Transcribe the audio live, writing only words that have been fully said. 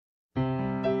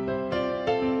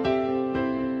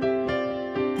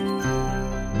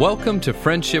Welcome to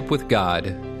Friendship with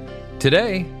God.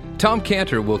 Today, Tom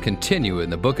Cantor will continue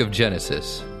in the book of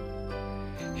Genesis.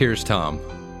 Here's Tom.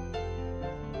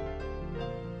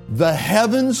 The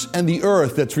heavens and the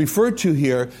earth that's referred to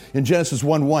here in Genesis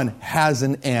 1:1 has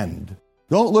an end.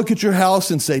 Don't look at your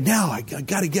house and say, now I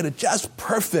got to get it just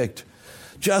perfect,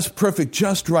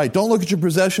 just right. Don't look at your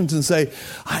possessions and say,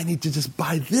 I need to just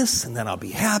buy this and then I'll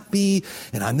be happy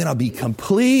and then I'll be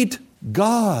complete.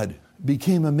 God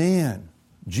became a man,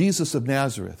 Jesus of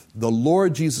Nazareth, the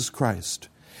Lord Jesus Christ.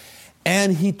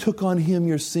 And he took on him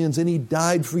your sins, and he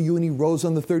died for you, and he rose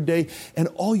on the third day. And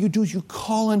all you do is you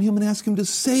call on him and ask him to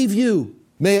save you.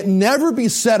 May it never be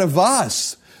said of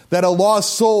us that a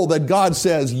lost soul that God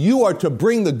says you are to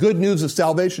bring the good news of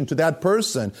salvation to that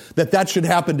person, that should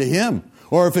happen to him.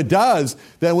 Or if it does,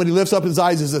 then when he lifts up his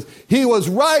eyes and says, he was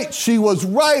right, she was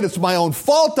right, it's my own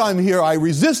fault I'm here, I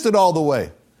resisted all the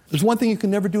way. There's one thing you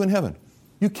can never do in heaven.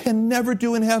 You can never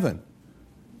do in heaven.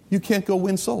 You can't go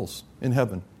win souls in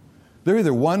heaven. They're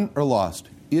either won or lost.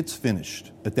 It's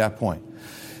finished at that point.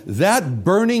 That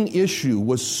burning issue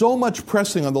was so much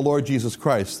pressing on the Lord Jesus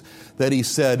Christ that he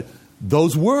said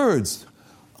those words,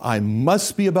 I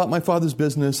must be about my Father's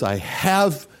business. I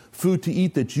have food to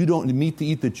eat that you don't, meat to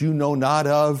eat that you know not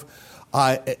of.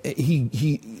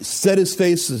 He set his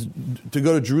face to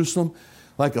go to Jerusalem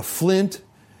like a flint.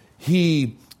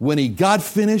 When he got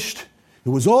finished, it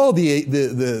was all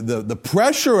the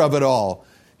pressure of it all.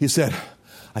 He said,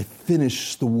 I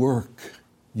finished the work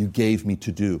you gave me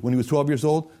to do. When he was 12 years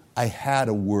old, I had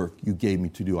a work you gave me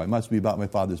to do. I must be about my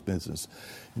Father's business.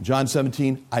 In John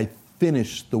 17, I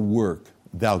finished the work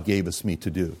thou gavest me to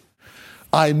do.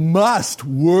 I must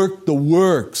work the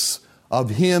works of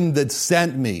him that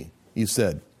sent me, he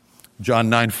said.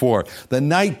 John 9:4. The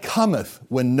night cometh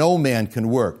when no man can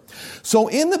work. So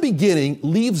in the beginning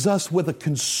leaves us with a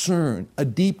concern, a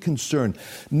deep concern,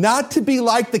 not to be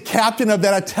like the captain of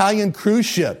that Italian cruise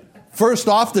ship, first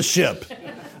off the ship,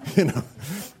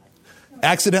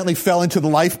 accidentally fell into the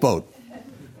lifeboat.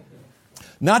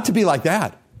 Not to be like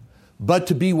that, but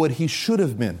to be what he should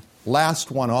have been,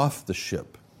 last one off the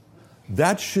ship.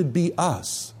 That should be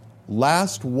us,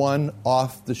 last one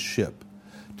off the ship,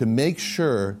 to make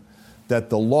sure that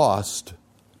the lost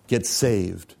get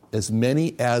saved, as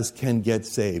many as can get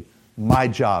saved. My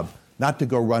job, not to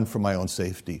go run for my own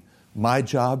safety. My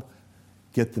job,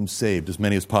 get them saved, as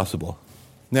many as possible.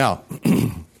 Now,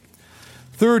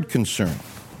 third concern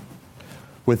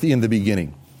in the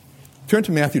beginning. Turn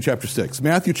to Matthew chapter 6.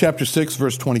 Matthew chapter 6,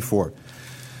 verse 24.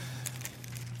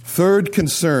 Third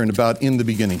concern about in the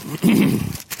beginning.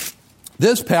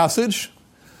 This passage,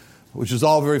 which is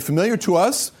all very familiar to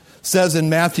us, says in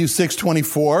Matthew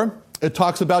 6:24, it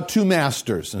talks about two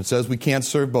masters, and it says we can't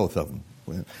serve both of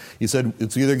them. He said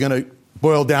it's either going to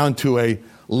boil down to a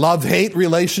love-hate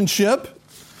relationship.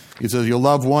 He says you'll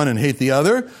love one and hate the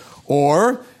other,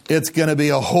 or it's going to be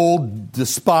a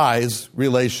hold-despise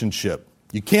relationship.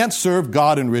 You can't serve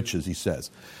God and riches, he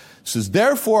says. He says,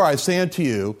 therefore I say unto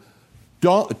you,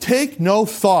 don't take no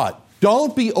thought.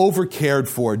 Don't be over-cared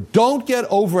for. Don't get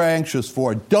over-anxious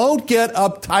for. Don't get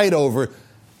uptight over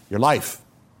your life.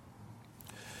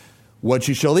 What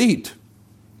you shall eat,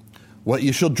 what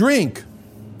you shall drink,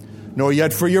 nor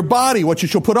yet for your body, what you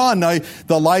shall put on. Now,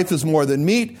 the life is more than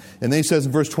meat. And then he says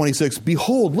in verse 26,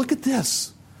 behold, look at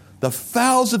this, the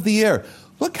fowls of the air.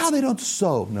 Look how they don't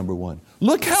sow, number one.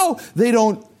 Look how they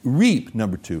don't reap,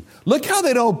 number two. Look how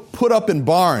they don't put up in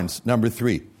barns, number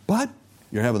three. But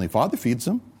your heavenly Father feeds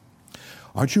them.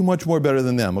 Aren't you much more better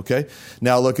than them, okay?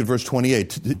 Now look at verse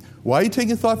 28. Why are you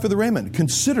taking thought for the raiment?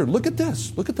 Consider, look at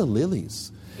this. Look at the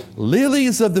lilies.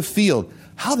 Lilies of the field,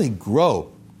 how they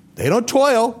grow. They don't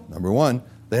toil, number one.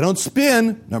 They don't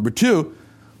spin, number two.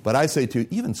 But I say to you,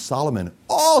 even Solomon,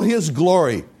 all his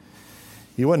glory,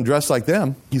 he wasn't dressed like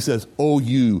them. He says, O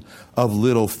you of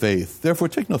little faith. Therefore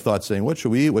take no thought, saying, what shall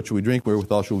we eat? What shall we drink?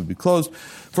 Wherewithal shall we be clothed?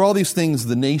 For all these things,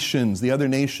 the other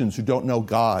nations who don't know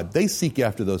God, they seek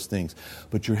after those things.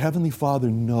 But your heavenly Father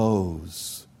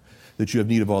knows that you have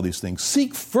need of all these things.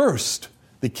 Seek first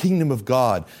the kingdom of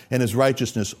God and his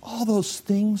righteousness. All those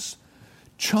things,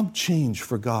 chump change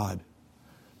for God.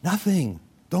 Nothing.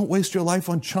 Don't waste your life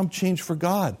on chump change for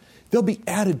God. They'll be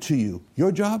added to you.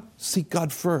 Your job, seek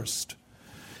God first.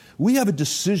 We have a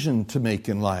decision to make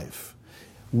in life.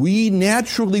 We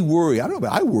naturally worry.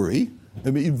 I worry.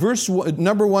 I mean,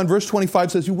 number 1, verse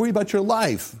 25 says you worry about your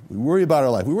life. We worry about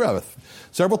our life. We worry about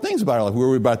several things about our life. We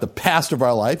worry about the past of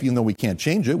our life, even though we can't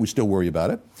change it. We still worry about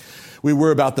it. We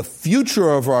worry about the future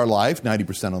of our life.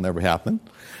 90% will never happen.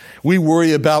 We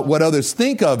worry about what others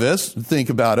think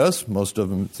about us. Most of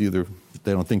them, it's either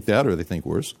they don't think that, or they think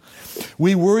worse.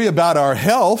 We worry about our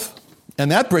health,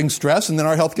 and that brings stress, and then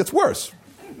our health gets worse.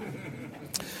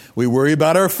 We worry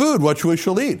about our food, what we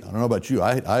shall eat. I don't know about you.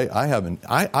 I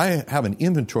have an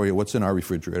inventory of what's in our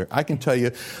refrigerator. I can tell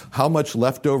you how much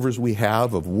leftovers we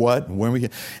have of what and when we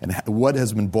get, and what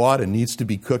has been bought and needs to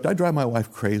be cooked. I drive my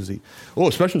wife crazy. Oh,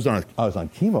 especially when I was on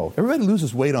chemo. Everybody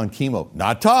loses weight on chemo.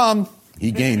 Not Tom.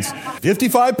 He gains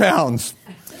 55 pounds.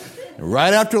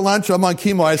 Right after lunch, I'm on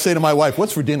chemo. I say to my wife,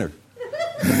 "What's for dinner?"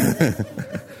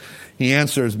 He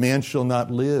answers, "Man shall not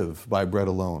live by bread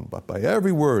alone, but by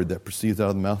every word that proceeds out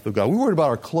of the mouth of God." We worried about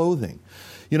our clothing,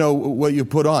 what you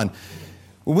put on.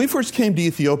 When we first came to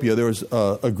Ethiopia, there was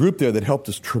a group there that helped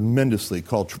us tremendously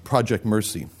called Project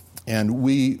Mercy. And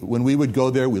when we would go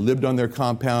there, we lived on their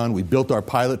compound. We built our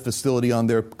pilot facility on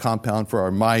their compound for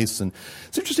our mice. And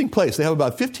it's an interesting place. They have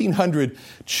about 1,500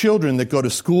 children that go to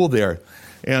school there.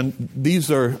 And these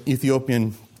are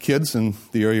Ethiopian kids in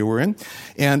the area we're in.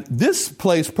 And this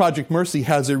place, Project Mercy,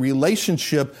 has a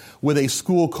relationship with a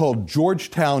school called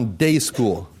Georgetown Day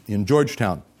School in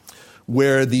Georgetown,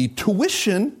 where the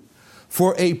tuition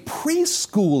for a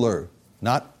preschooler,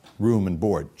 not room and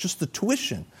board, just the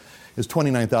tuition, is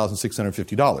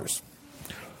 $29,650.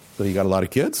 So you got a lot of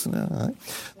kids,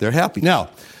 they're happy. Now,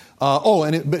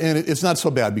 it's not so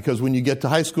bad, because when you get to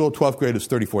high school, 12th grade, it's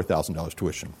 $34,000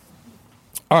 tuition.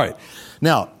 All right.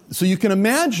 Now, so you can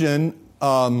imagine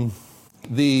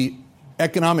the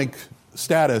economic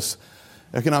status,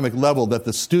 economic level that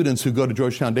the students who go to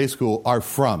Georgetown Day School are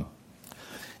from.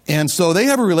 And so they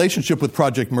have a relationship with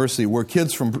Project Mercy, where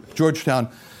kids from Georgetown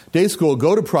Day School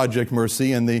go to Project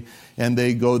Mercy, and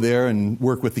they go there and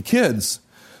work with the kids.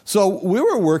 So we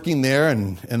were working there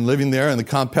and living there in the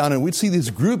compound, and we'd see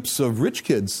these groups of rich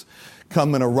kids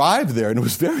come and arrive there. And it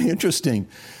was very interesting,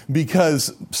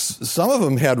 because some of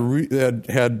them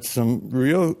had some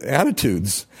real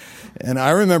attitudes. And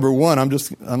I remember one, I'm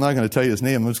not going to tell you his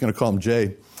name, I'm just going to call him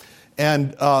Jay.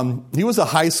 And he was a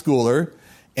high schooler,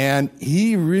 and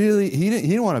he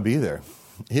didn't want to be there.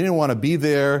 He didn't want to be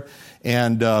there,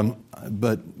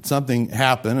 but something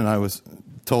happened, and I was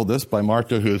told this by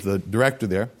Marta, who's the director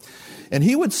there. And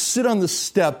he would sit on the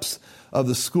steps of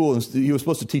the school, and he was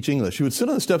supposed to teach English. He would sit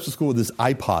on the steps of school with his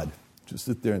iPod, just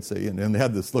sit there and say, and they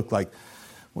had this look like,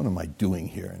 what am I doing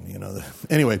here? And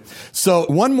anyway, so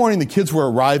one morning the kids were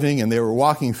arriving, and they were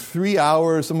walking 3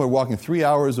 hours. Some were walking 3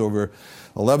 hours over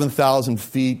 11,000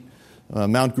 feet,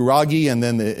 Mount Guragi, and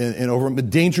then over a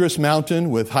dangerous mountain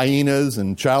with hyenas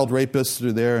and child rapists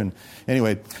are there. And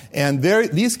anyway, and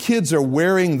these kids are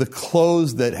wearing the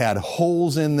clothes that had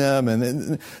holes in them,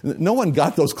 and no one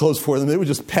got those clothes for them. They were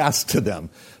just passed to them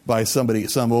by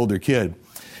some older kid,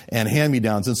 and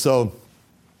hand-me-downs. And so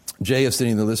Jay is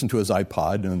sitting there listening to his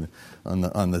iPod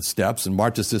on the steps, and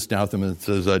Marta sits down with him and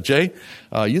says, "Jay,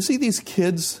 you see these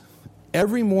kids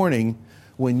every morning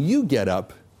when you get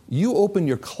up, you open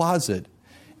your closet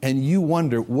and you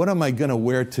wonder, what am I going to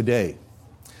wear today?"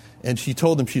 And she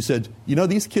told him, she said,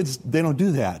 these kids, they don't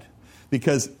do that,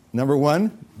 because number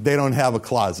one, they don't have a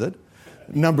closet.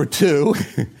 Number two,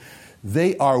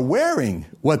 they are wearing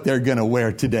what they're going to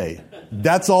wear today.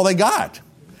 That's all they got.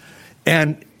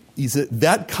 And he said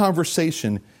that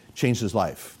conversation changed his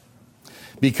life,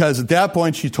 because at that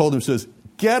point she told him, says,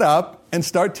 "Get up and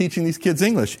start teaching these kids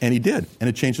English." And he did, and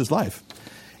it changed his life.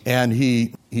 And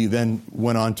he then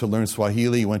went on to learn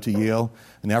Swahili. He went to Yale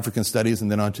in African Studies,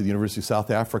 and then on to the University of South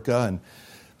Africa. And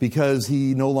because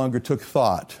he no longer took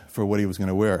thought for what he was going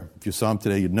to wear. If you saw him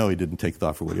today, you'd know he didn't take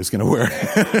thought for what he was going to wear.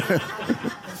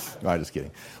 No, just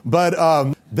kidding.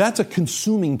 But that's a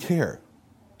consuming care,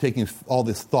 taking all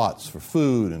these thoughts for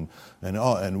food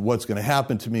and what's going to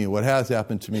happen to me, what has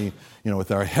happened to me, with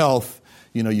our health.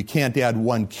 You can't add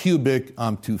 1 cubic.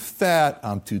 I'm too fat.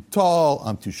 I'm too tall.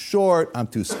 I'm too short. I'm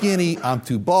too skinny. I'm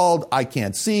too bald. I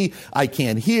can't see. I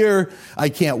can't hear. I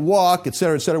can't walk, et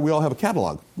cetera, et cetera. We all have a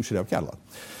catalog. We should have a catalog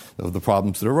of the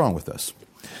problems that are wrong with us.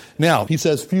 Now, he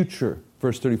says future,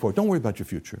 verse 34. Don't worry about your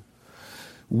future.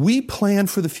 We plan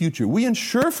for the future. We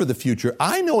insure for the future.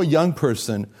 I know a young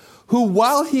person who,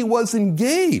 while he was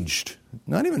engaged,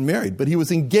 not even married, but he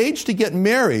was engaged to get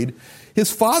married,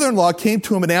 his father-in-law came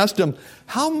to him and asked him,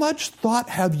 "How much thought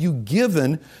have you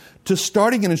given to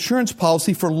starting an insurance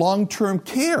policy for long-term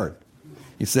care?"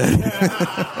 He said,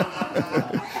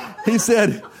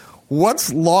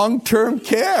 "What's long-term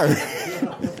care?"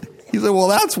 He said, "Well,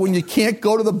 that's when you can't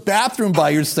go to the bathroom by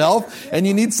yourself and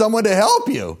you need someone to help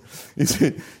you." He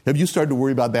said, "Have you started to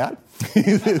worry about that?"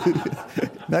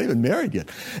 Not even married yet.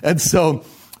 And so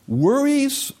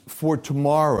worries for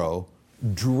tomorrow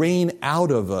drain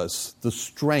out of us the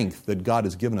strength that God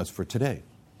has given us for today.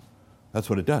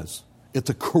 That's what it does. It's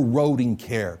a corroding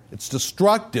care. It's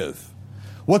destructive.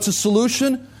 What's the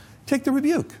solution? Take the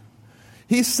rebuke.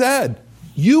 He said,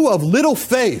 you of little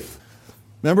faith.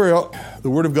 Remember, the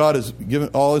Word of God is given,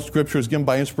 all His Scripture is given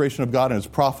by inspiration of God and is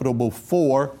profitable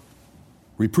for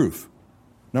reproof.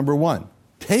 Number one,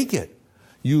 take it,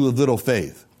 you of little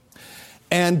faith.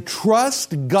 And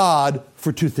trust God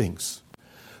for two things.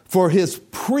 For His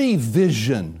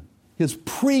prevision. His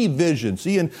prevision.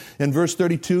 See in verse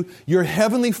 32, your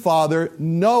heavenly Father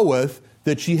knoweth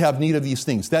that ye have need of these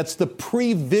things. That's the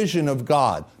prevision of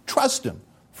God. Trust Him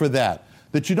for that.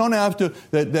 That you don't have to,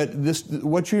 that this,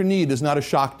 what you need is not a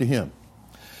shock to Him.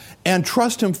 And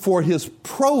trust Him for His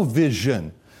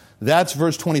provision. That's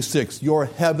verse 26. Your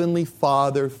heavenly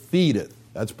Father feedeth.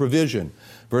 That's provision.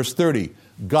 Verse 30.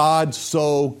 God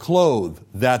so clothe.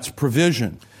 That's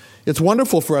provision. It's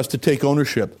wonderful for us to take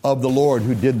ownership of the Lord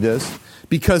who did this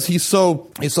because He's so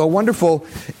wonderful.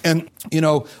 And,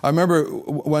 I remember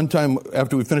one time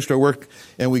after we finished our work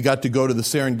and we got to go to the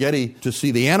Serengeti to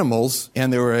see the animals,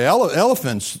 and there were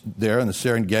elephants there in the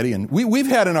Serengeti. And we've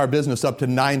had in our business up to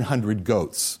 900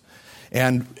 goats.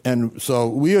 And so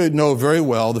we know very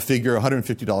well the figure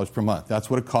 $150 per month. That's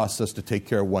what it costs us to take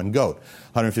care of one goat,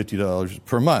 $150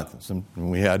 per month.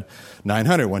 We had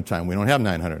 900 one time. We don't have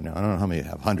 900 now. I don't know how many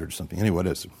have, 100 or something. Anyway, what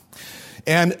is it?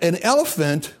 And an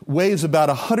elephant weighs about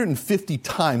 150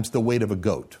 times the weight of a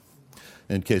goat,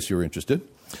 in case you're interested.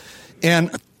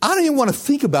 And I don't even want to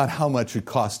think about how much it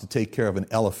costs to take care of an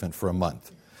elephant for a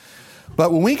month.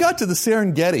 But when we got to the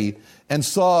Serengeti and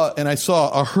I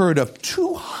saw a herd of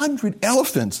 200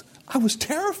 elephants, I was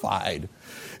terrified.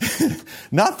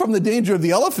 Not from the danger of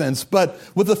the elephants, but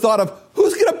with the thought of,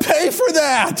 who's going to pay for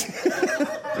that?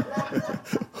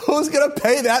 Who's going to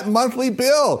pay that monthly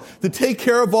bill to take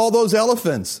care of all those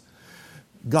elephants?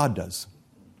 God does.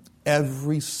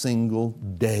 Every single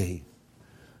day.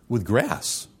 With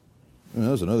grass. That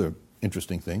was another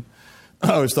interesting thing.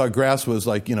 I always thought grass was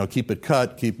like, keep it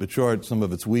cut, keep it short, some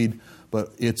of it's weed,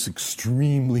 but it's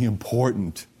extremely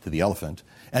important to the elephant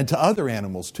and to other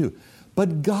animals too.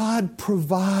 But God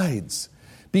provides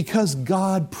because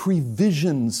God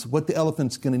previsions what the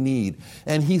elephant's going to need,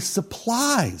 and He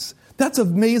supplies. That's an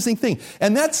amazing thing.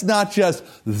 And that's not just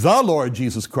the Lord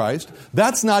Jesus Christ.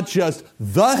 That's not just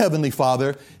the Heavenly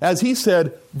Father. As He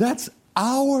said, that's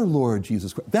our Lord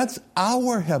Jesus Christ. That's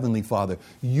our Heavenly Father.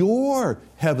 Your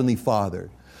Heavenly Father.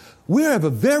 We have a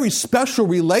very special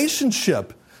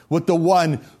relationship with the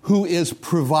one who is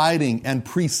providing and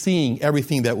pre-seeing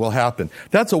everything that will happen.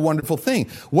 That's a wonderful thing.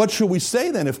 What should we say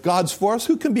then? If God's for us,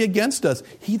 who can be against us?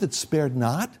 He that spared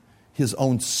not His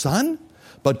own Son,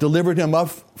 but delivered Him up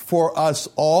for us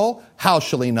all, how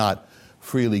shall He not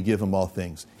freely give Him all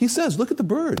things? He says, look at the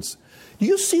birds. Do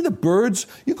you see the birds?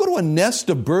 You go to a nest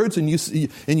of birds and you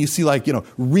see like,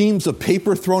 reams of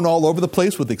paper thrown all over the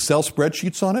place with Excel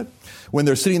spreadsheets on it. When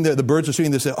they're sitting there, the birds are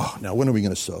sitting there saying, oh, now when are we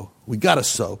going to sow? We got to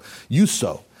sow. You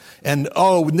sow. And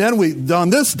then on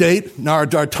this date, in our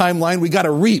timeline, we got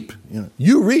to reap.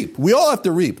 You reap. We all have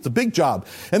to reap. It's a big job.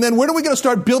 And then when are we going to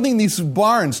start building these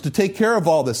barns to take care of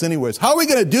all this anyways? How are we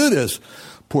going to do this?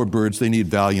 Poor birds, they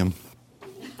need Valium.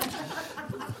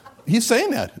 He's saying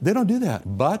that. They don't do that.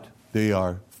 But they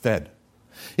are fed.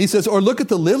 He says, or look at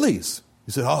the lilies.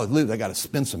 He said, oh, I got to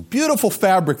spin some beautiful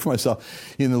fabric for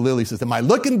myself. And the lily says, am I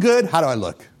looking good? How do I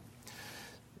look?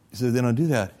 He says, they don't do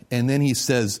that. And then he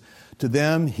says to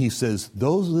them,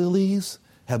 those lilies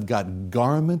have got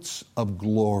garments of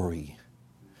glory.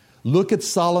 Look at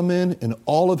Solomon and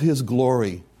all of his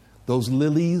glory. Those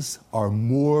lilies are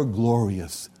more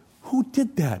glorious. Who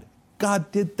did that?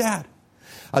 God did that.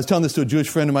 I was telling this to a Jewish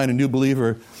friend of mine, a new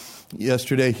believer,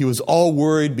 yesterday. He was all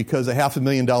worried because a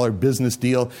 $500,000 business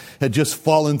deal had just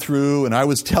fallen through, and I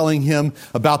was telling him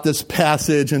about this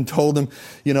passage and told him,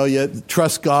 you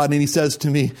trust God. And he says to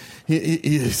me,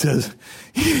 he says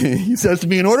to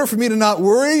me, in order for me to not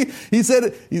worry,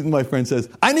 my friend says,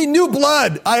 I need new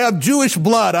blood. I have Jewish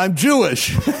blood. I'm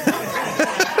Jewish.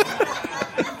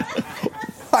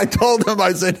 I told him,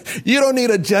 I said, you don't need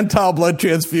a Gentile blood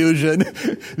transfusion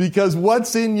because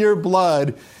what's in your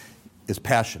blood is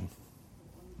passion.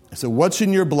 So what's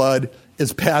in your blood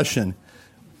is passion.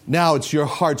 Now it's your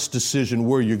heart's decision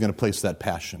where you're going to place that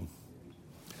passion.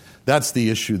 That's the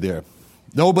issue there.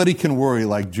 Nobody can worry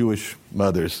like Jewish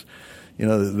mothers.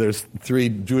 There's 3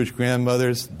 Jewish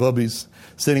grandmothers, bubbies,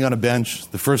 sitting on a bench.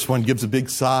 The first one gives a big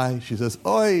sigh. She says,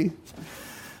 oi.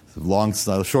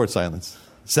 Short silence.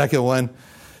 Second one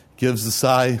gives a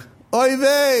sigh, oy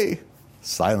vey.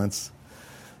 Silence.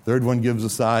 Third one gives a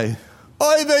sigh,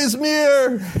 oy vey's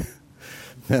mir.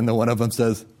 And the one of them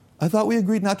says, I thought we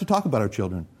agreed not to talk about our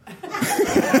children.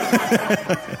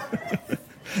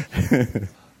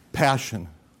 Passion.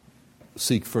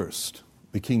 Seek first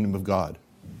the kingdom of God,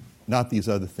 not these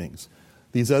other things.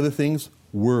 These other things,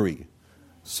 worry.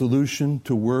 Solution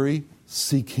to worry,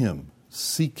 seek Him.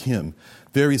 Seek Him.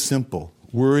 Very simple.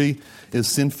 Worry is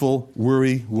sinful.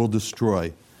 Worry will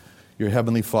destroy. Your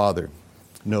Heavenly Father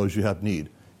knows you have need.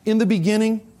 In the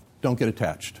beginning, don't get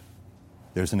attached.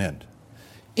 There's an end.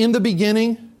 In the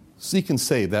beginning, seek and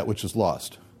save that which is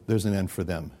lost. There's an end for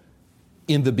them.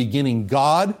 In the beginning,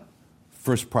 God,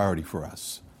 first priority for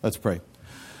us. Let's pray.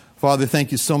 Father,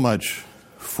 thank you so much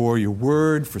for your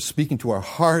word, for speaking to our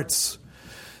hearts.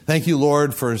 Thank you,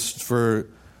 Lord, for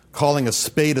calling a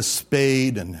spade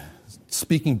and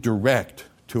speaking direct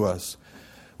to us.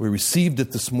 We received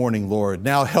it this morning, Lord.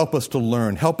 Now help us to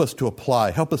learn, help us to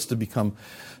apply, help us to become,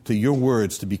 to your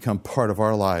words to become part of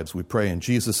our lives. We pray in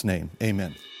Jesus' name.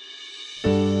 Amen.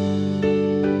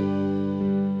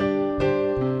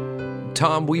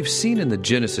 Tom, we've seen in the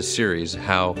Genesis series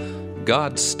how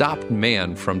God stopped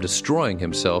man from destroying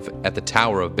himself at the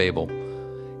Tower of Babel.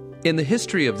 In the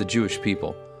history of the Jewish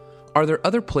people, are there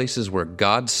other places where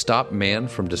God stopped man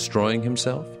from destroying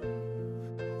himself?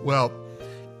 Well,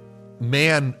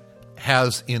 man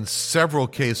has in several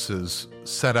cases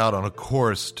set out on a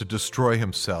course to destroy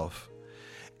himself.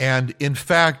 And in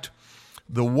fact,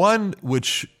 the one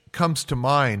which comes to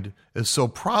mind is so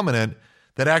prominent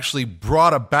that actually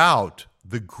brought about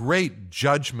the great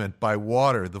judgment by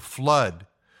water, the flood,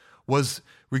 was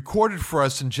recorded for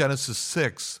us in Genesis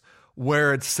 6,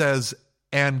 where it says,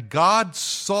 "And God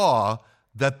saw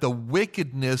that the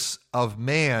wickedness of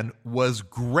man was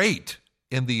great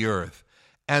in the earth,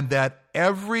 and that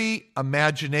every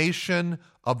imagination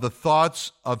of the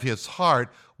thoughts of his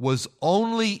heart was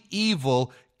only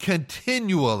evil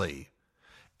continually.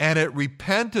 And it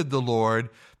repented the Lord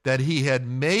that he had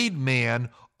made man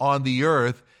on the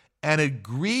earth, and it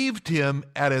grieved him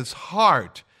at his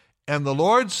heart. And the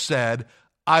Lord said,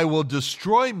 I will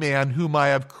destroy man whom I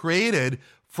have created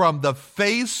from the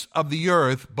face of the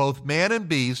earth, both man and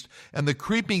beast, and the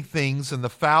creeping things and the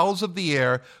fowls of the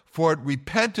air, for it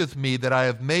repenteth me that I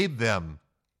have made them.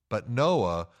 But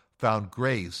Noah found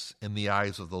grace in the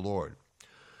eyes of the Lord."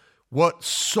 What's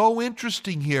so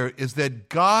interesting here is that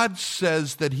God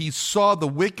says that he saw the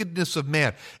wickedness of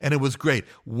man, and it was great.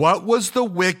 What was the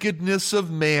wickedness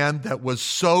of man that was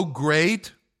so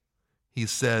great? He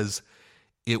says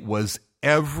it was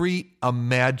every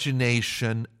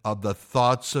imagination of the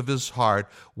thoughts of his heart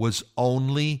was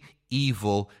only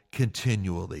evil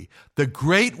continually. The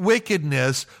great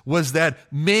wickedness was that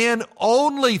man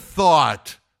only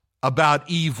thought about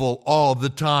evil all the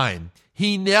time.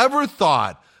 He never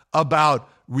thought about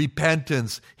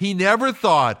repentance. He never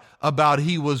thought about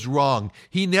he was wrong.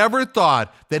 He never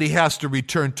thought that he has to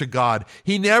return to God.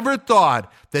 He never thought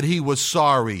that he was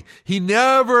sorry. He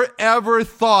never, ever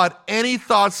thought any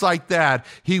thoughts like that.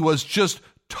 He was just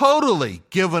totally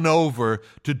given over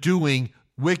to doing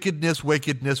wickedness,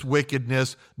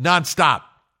 nonstop.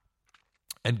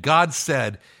 And God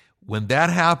said, when that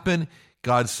happened,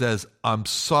 God says, I'm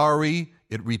sorry.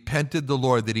 It repented the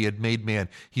Lord that he had made man.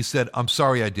 He said, I'm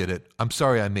sorry I did it. I'm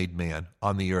sorry I made man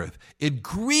on the earth. It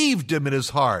grieved him in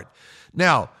his heart.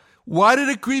 Now, why did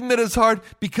it grieve him in his heart?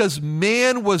 Because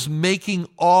man was making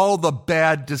all the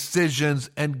bad decisions,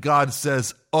 and God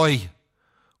says, Oi,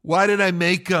 why did I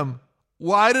make him?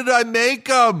 Why did I make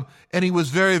him? And he was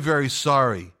very, very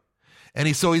sorry.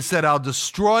 And so he said, I'll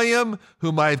destroy him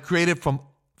whom I have created from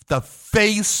the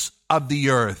face of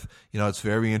the earth. You know, it's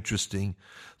very interesting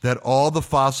that all the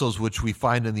fossils which we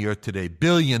find in the earth today,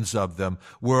 billions of them,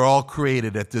 were all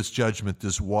created at this judgment,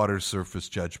 this water surface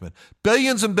judgment.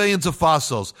 Billions and billions of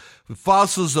fossils.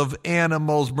 Fossils of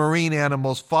animals, marine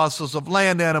animals, fossils of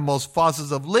land animals,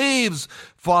 fossils of leaves,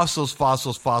 fossils,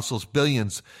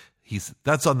 billions.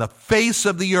 That's on the face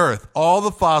of the earth. All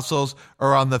the fossils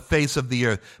are on the face of the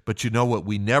earth. But you know what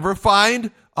we never find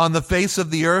on the face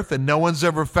of the earth and no one's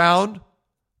ever found?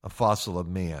 A fossil of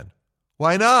man.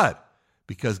 Why not?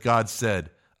 Because God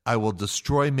said, I will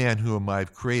destroy man whom I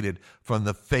have created from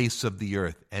the face of the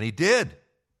earth. And he did.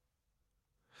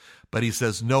 But he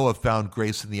says, Noah found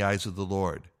grace in the eyes of the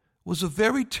Lord. It was a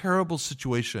very terrible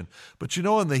situation. But you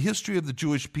know, in the history of the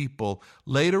Jewish people,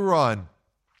 later on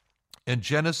in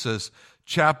Genesis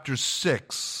chapter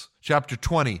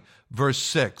 20, verse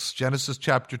 6, Genesis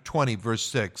chapter 20, verse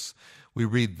 6, we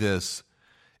read this.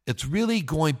 It's really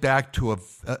going back to a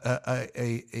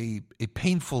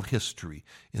painful history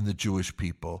in the Jewish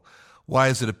people. Why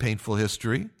is it a painful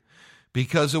history?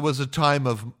 Because it was a time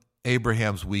of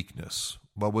Abraham's weakness.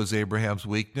 What was Abraham's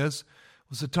weakness?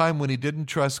 was a time when he didn't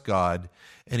trust God,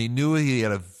 and he knew he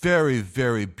had a very,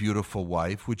 very beautiful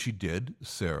wife, which he did,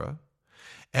 Sarah.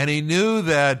 And he knew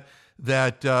that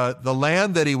the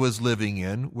land that he was living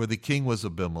in, where the king was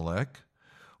Abimelech,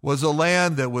 was a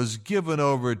land that was given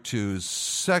over to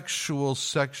sexual,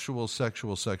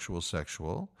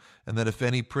 and that if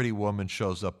any pretty woman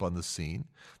shows up on the scene,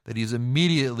 that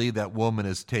that woman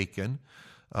is taken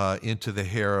into the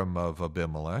harem of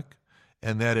Abimelech,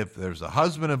 and that if there's a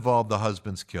husband involved, the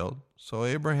husband's killed. So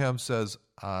Abraham says,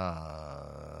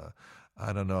 I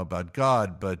don't know about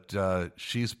God, but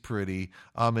she's pretty.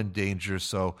 I'm in danger,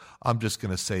 so I'm just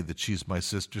going to say that she's my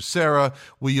sister. Sarah,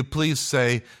 will you please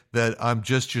say that I'm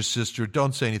just your sister?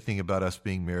 Don't say anything about us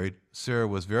being married. Sarah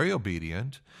was very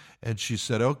obedient, and she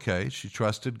said, okay. She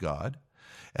trusted God.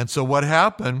 And so what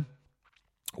happened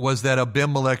was that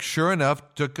Abimelech, sure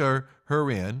enough, took her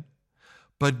in,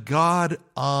 but God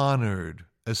honored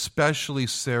especially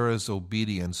Sarah's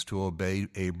obedience to obey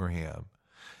Abraham.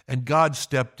 And God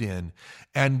stepped in.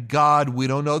 And God, we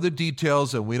don't know the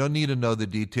details, and we don't need to know the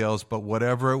details, but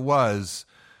whatever it was,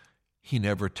 he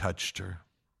never touched her.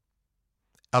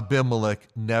 Abimelech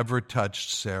never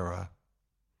touched Sarah.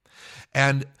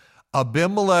 And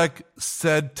Abimelech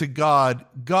said to God,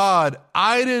 God,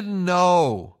 I didn't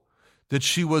know that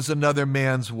she was another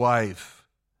man's wife.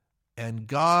 And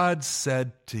God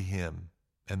said to him,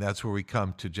 and that's where we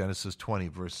come to Genesis 20,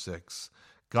 verse 6.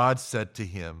 God said to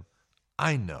him,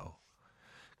 I know.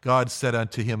 God said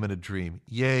unto him in a dream,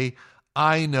 yea,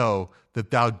 I know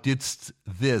that thou didst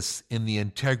this in the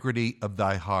integrity of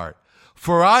thy heart.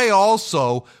 For I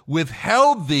also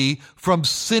withheld thee from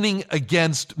sinning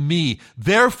against me.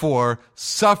 Therefore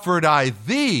suffered I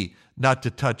thee not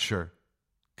to touch her.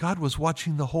 God was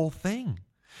watching the whole thing.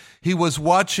 He was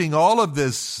watching all of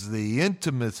this, the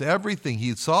intimates, everything.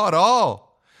 He saw it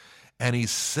all. And he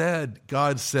said,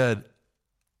 God said,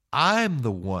 I'm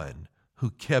the one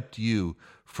who kept you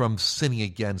from sinning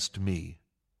against me.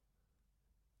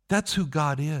 That's who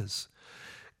God is.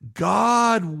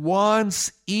 God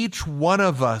wants each one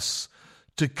of us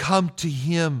to come to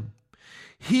him.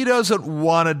 He doesn't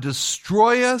want to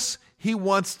destroy us. He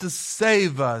wants to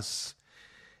save us.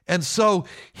 And so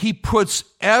he puts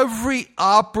every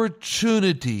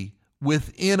opportunity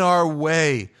within our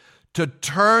way to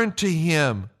turn to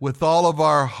him with all of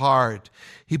our heart.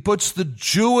 He puts the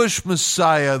Jewish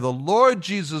Messiah, the Lord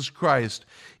Jesus Christ,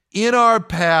 in our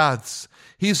paths.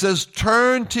 He says,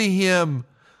 turn to him,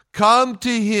 come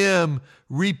to him,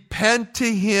 repent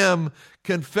to him,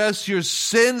 confess your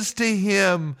sins to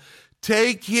him,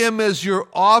 take him as your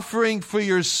offering for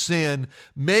your sin.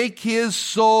 Make his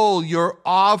soul your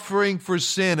offering for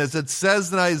sin. As it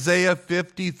says in Isaiah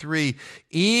 53,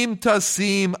 Im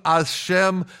tasim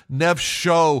Hashem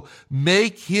nefsho.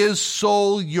 Make his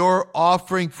soul your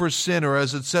offering for sin. Or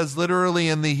as it says literally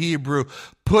in the Hebrew,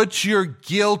 put your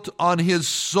guilt on his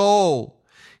soul.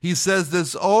 He says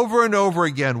this over and over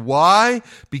again. Why?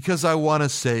 Because I want to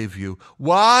save you.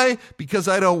 Why? Because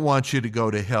I don't want you to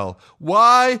go to hell.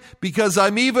 Why? Because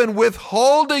I'm even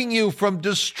withholding you from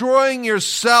destroying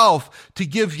yourself to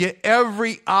give you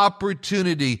every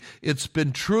opportunity. It's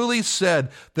been truly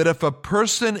said that if a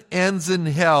person ends in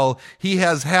hell, he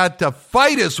has had to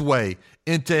fight his way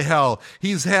into hell.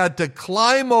 He's had to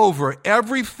climb over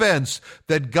every fence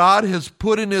that God has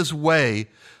put in his way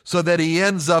so that he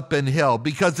ends up in hell,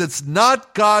 because it's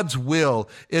not God's will,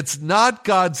 it's not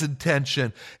God's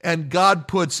intention, and God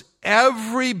puts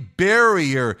every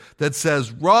barrier that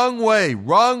says, wrong way,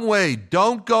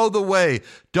 don't go the way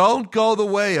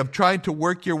of trying to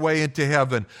work your way into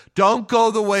heaven. Don't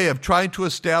go the way of trying to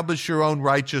establish your own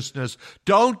righteousness.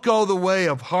 Don't go the way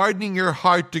of hardening your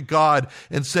heart to God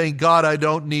and saying, God, I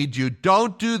don't need you.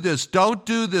 Don't do this, don't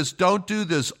do this, don't do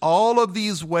this. All of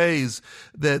these ways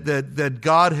that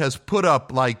God has put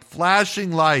up like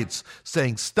flashing lights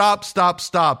saying, stop,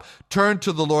 turn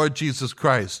to the Lord Jesus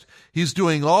Christ. He's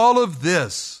doing all of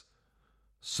this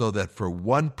so that for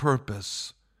one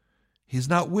purpose, he's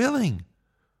not willing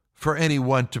for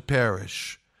anyone to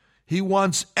perish. He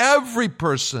wants every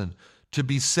person to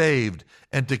be saved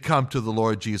and to come to the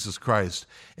Lord Jesus Christ.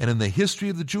 And in the history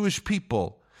of the Jewish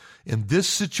people, in this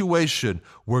situation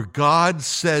where God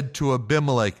said to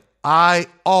Abimelech, I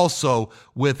also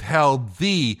withheld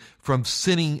thee from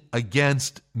sinning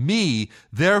against me,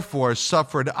 therefore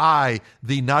suffered I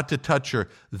thee not to touch her.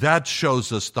 That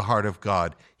shows us the heart of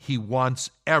God. He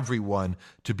wants everyone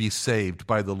to be saved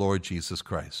by the Lord Jesus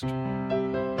Christ.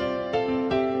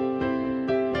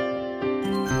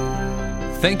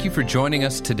 Thank you for joining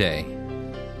us today.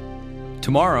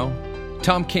 Tomorrow,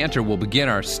 Tom Cantor will begin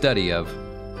our study of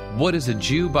What is a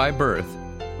Jew by Birth?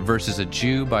 versus a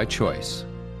Jew by choice.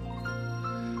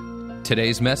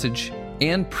 Today's message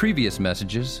and previous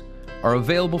messages are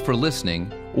available for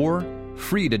listening or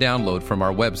free to download from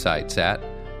our websites at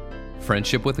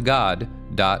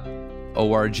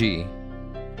friendshipwithgod.org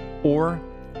or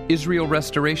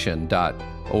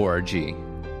israelrestoration.org.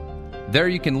 There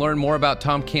you can learn more about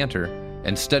Tom Cantor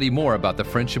and study more about the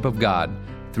friendship of God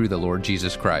through the Lord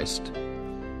Jesus Christ.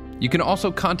 You can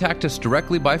also contact us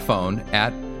directly by phone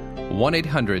at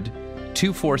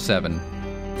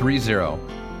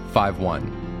 1-800-247-3051,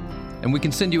 and we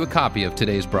can send you a copy of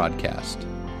today's broadcast.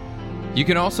 You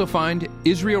can also find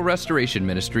Israel Restoration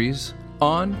Ministries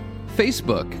on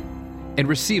Facebook and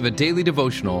receive a daily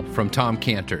devotional from Tom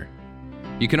Cantor.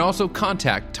 You can also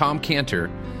contact Tom Cantor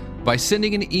by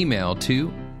sending an email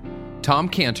to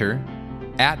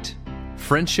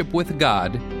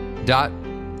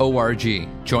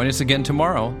tomcantor@friendshipwithgod.org. Join us again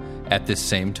tomorrow at this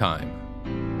same time.